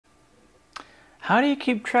How do you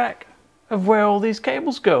keep track of where all these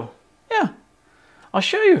cables go? Yeah, I'll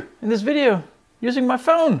show you in this video using my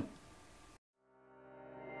phone.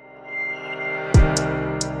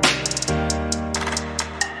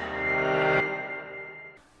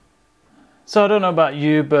 So I don't know about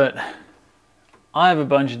you, but I have a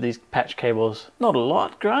bunch of these patch cables. Not a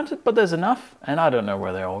lot, granted, but there's enough, and I don't know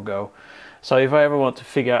where they all go. So if I ever want to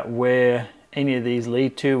figure out where any of these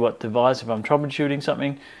lead to, what device, if I'm troubleshooting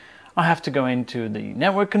something, I have to go into the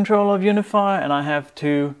network controller of Unifi, and I have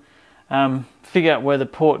to figure out where the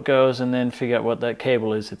port goes, and then figure out what that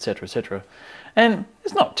cable is, etc, etc. And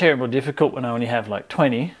it's not terribly difficult when I only have like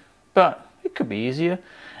 20, but it could be easier.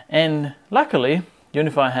 And luckily,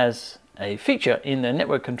 Unifi has a feature in the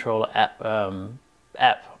network controller app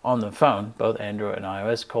on the phone, both Android and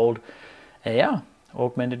iOS, called AR,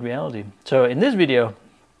 augmented reality. So in this video,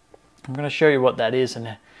 I'm going to show you what that is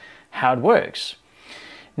and how it works.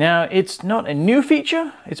 Now, it's not a new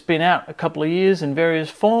feature. It's been out a couple of years in various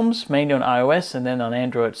forms, mainly on iOS and then on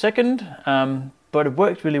Android second, but it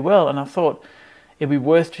worked really well, and I thought it'd be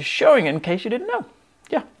worth just showing it in case you didn't know.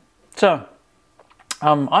 Yeah. So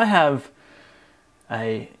I have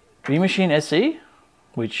a Dream Machine SE,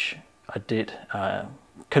 which I did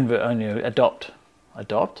adopt,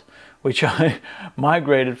 which I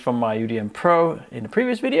migrated from my UDM Pro in the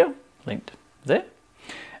previous video, linked there.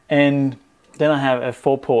 And then I have a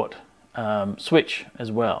 4-port switch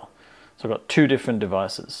as well. So I've got 2 different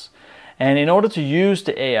devices. And in order to use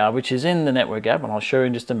the AR, which is in the network app, and I'll show you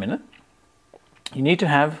in just a minute, you need to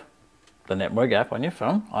have the network app on your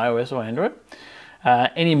phone, iOS or Android.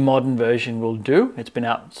 Any modern version will do. It's been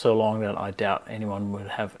out so long that I doubt anyone would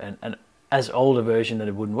have an as older version that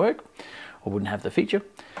it wouldn't work or wouldn't have the feature.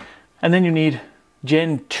 And then you need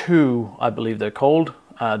Gen 2, I believe they're called,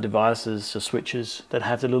 devices or switches that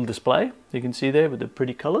have the little display you can see there with the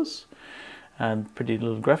pretty colors and pretty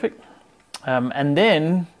little graphic. And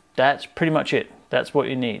then that's pretty much it. That's what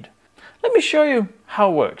you need. Let me show you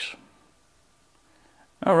how it works.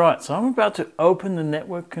 All right, so I'm about to open the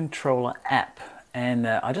network controller app. And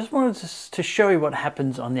I just wanted to show you what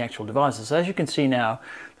happens on the actual devices. So as you can see now,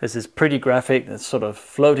 there's this pretty graphic that's sort of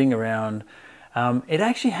floating around. It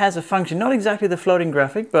actually has a function, not exactly the floating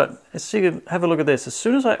graphic, but let's see, have a look at this. As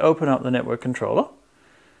soon as I open up the network controller,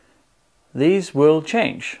 these will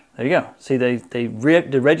change. There you go. See, they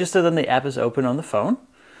register that the app is open on the phone,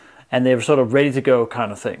 and they're sort of ready to go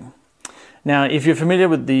kind of thing. Now, if you're familiar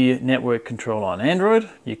with the network controller on Android,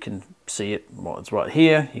 you can see it. Well, it's right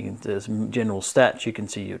here. There's general stats. You can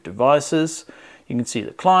see your devices. You can see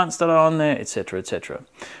the clients that are on there, etc., etc.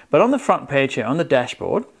 But on the front page here, on the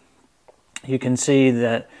dashboard, you can see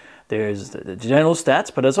that there's the general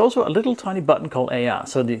stats, but there's also a little tiny button called AR.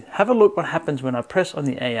 So have a look what happens when I press on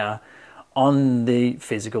the AR on the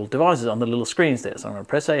physical devices, on the little screens there. So I'm going to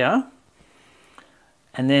press AR,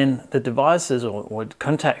 and then the devices or it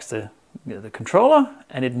contacts the controller,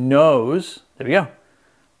 and it knows, there we go.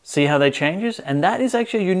 See how they changes? And that is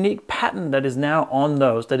actually a unique pattern that is now on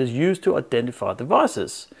those that is used to identify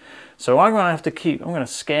devices. So I'm going to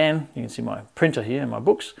scan, you can see my printer here and my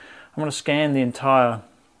books. I'm going to scan the entire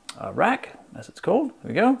rack, as it's called.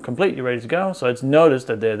 There we go, completely ready to go. So it's noticed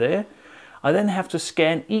that they're there. I then have to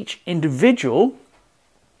scan each individual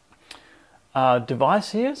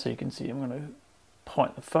device here. So you can see I'm going to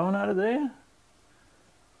point the phone out of there.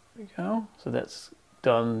 There we go. So that's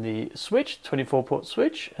done the switch, 24-port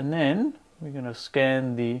switch, and then we're going to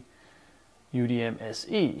scan the UDM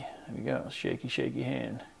SE. There we go. Shaky, shaky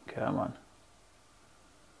hand. Come on.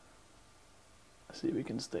 Let's see if we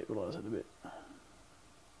can stabilize it a bit.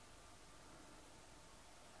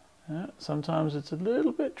 Sometimes it's a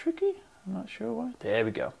little bit tricky. I'm not sure why. There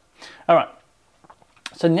we go. All right.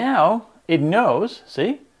 So now it knows,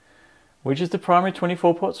 see, which is the primary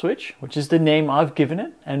 24-port switch, which is the name I've given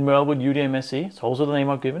it, and well with UDM SE, it's also the name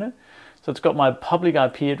I've given it. So it's got my public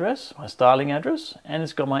IP address, my styling address, and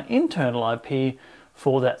it's got my internal IP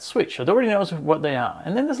for that switch. So it already knows what they are.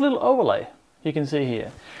 And then there's a little overlay you can see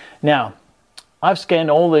here. Now, I've scanned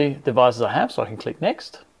all the devices I have, so I can click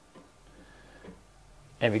next.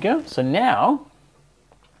 There we go. So now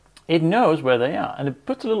it knows where they are, and it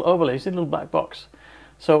puts a little overlay, you see a little black box.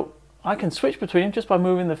 So I can switch between them just by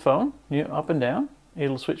moving the phone up and down.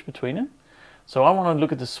 It'll switch between them. So I want to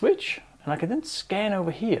look at the switch, and I can then scan over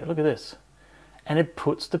here. Look at this. And it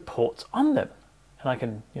puts the ports on them. And I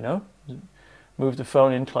can, move the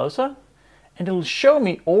phone in closer, and it'll show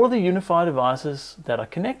me all of the Unifi devices that are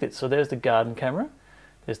connected. So there's the garden camera,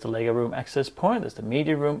 there's the Lego room access point, there's the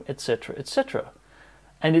media room, etc., etc.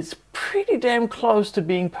 And it's pretty damn close to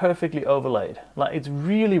being perfectly overlaid. Like, it's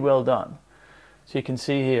really well done. So you can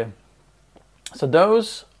see here, So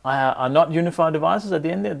those are not Unifi devices at the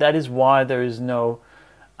end there. That is why there is no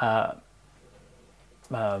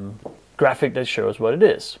graphic that shows what it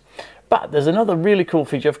is. But there's another really cool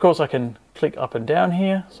feature. Of course, I can click up and down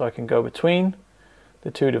here, so I can go between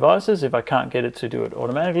the two devices if I can't get it to do it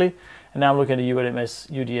automatically. And now I'm looking at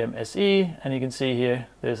UDM SE, and you can see here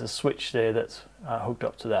there's a switch there that's hooked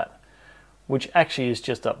up to that, which actually is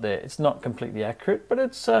just up there. It's not completely accurate, but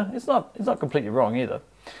it's not completely wrong either.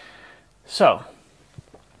 So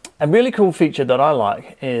a really cool feature that I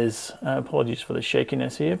like is, apologies for the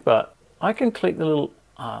shakiness here, but I can click the little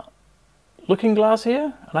looking glass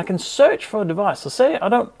here, and I can search for a device. So say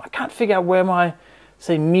I can't figure out where my,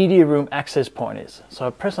 say, media room access point is. So I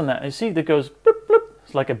press on that, and you see that goes bloop, bloop.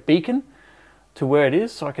 It's like a beacon to where it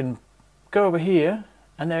is. So I can go over here,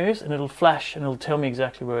 and there it is, and it'll flash, and it'll tell me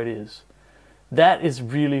exactly where it is. That is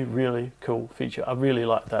really, really cool feature. I really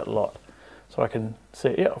like that a lot. So I can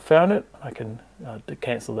say, yeah, I found it. I can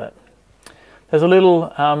cancel that. There's a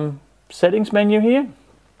little settings menu here.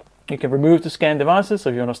 You can remove the scanned devices, so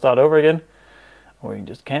if you want to start over again, or you can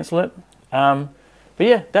just cancel it. But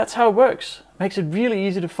yeah, that's how it works. Makes it really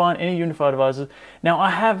easy to find any Unifi devices. Now,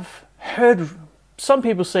 I have heard some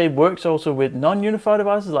people say it works also with non-Unifi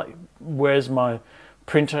devices, like where's my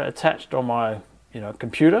printer attached on my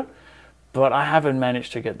computer, but I haven't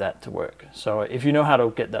managed to get that to work. So if you know how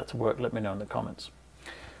to get that to work, let me know in the comments.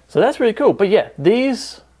 So that's really cool. But yeah,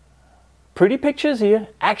 these pretty pictures here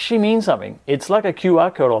actually mean something. It's like a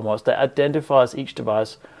QR code almost that identifies each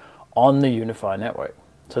device on the Unifi network.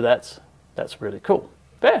 So that's really cool.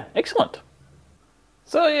 Yeah, excellent.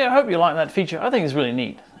 So yeah, I hope you like that feature. I think it's really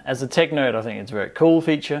neat. As a tech nerd, I think it's a very cool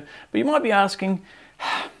feature. But you might be asking,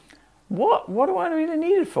 what do I really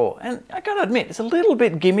need it for? And I gotta admit, it's a little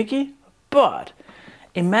bit gimmicky, but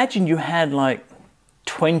imagine you had like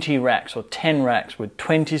 20 racks or 10 racks with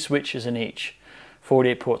 20 switches in each.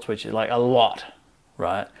 48 port switches, like a lot,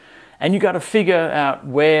 right? And you got to figure out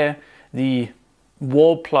where the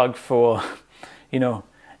wall plug for,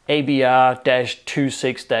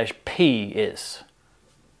 ABR-26-P is,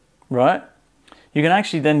 right? You can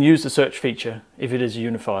actually then use the search feature if it is a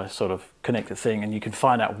Unifi sort of connected thing, and you can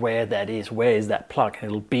find out where that is, where is that plug, and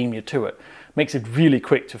it'll beam you to it. Makes it really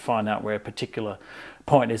quick to find out where a particular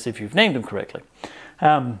point is if you've named them correctly.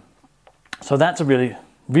 So that's a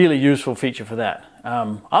really useful feature for that.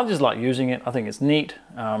 I just like using it. I think it's neat.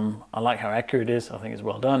 I like how accurate it is. I think it's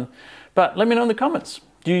well done. But let me know in the comments.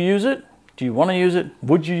 Do you use it? Do you want to use it?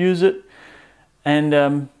 Would you use it? And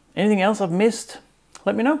anything else I've missed,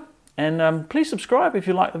 let me know. And please subscribe if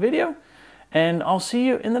you like the video. And I'll see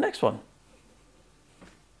you in the next one.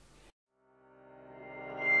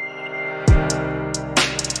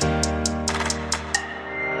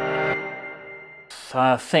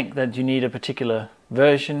 I think that you need a particular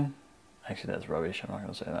version. Actually, that's rubbish. I'm not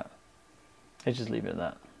going to say that. Let's just leave it at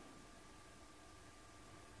that.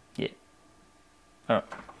 Yeah. All right.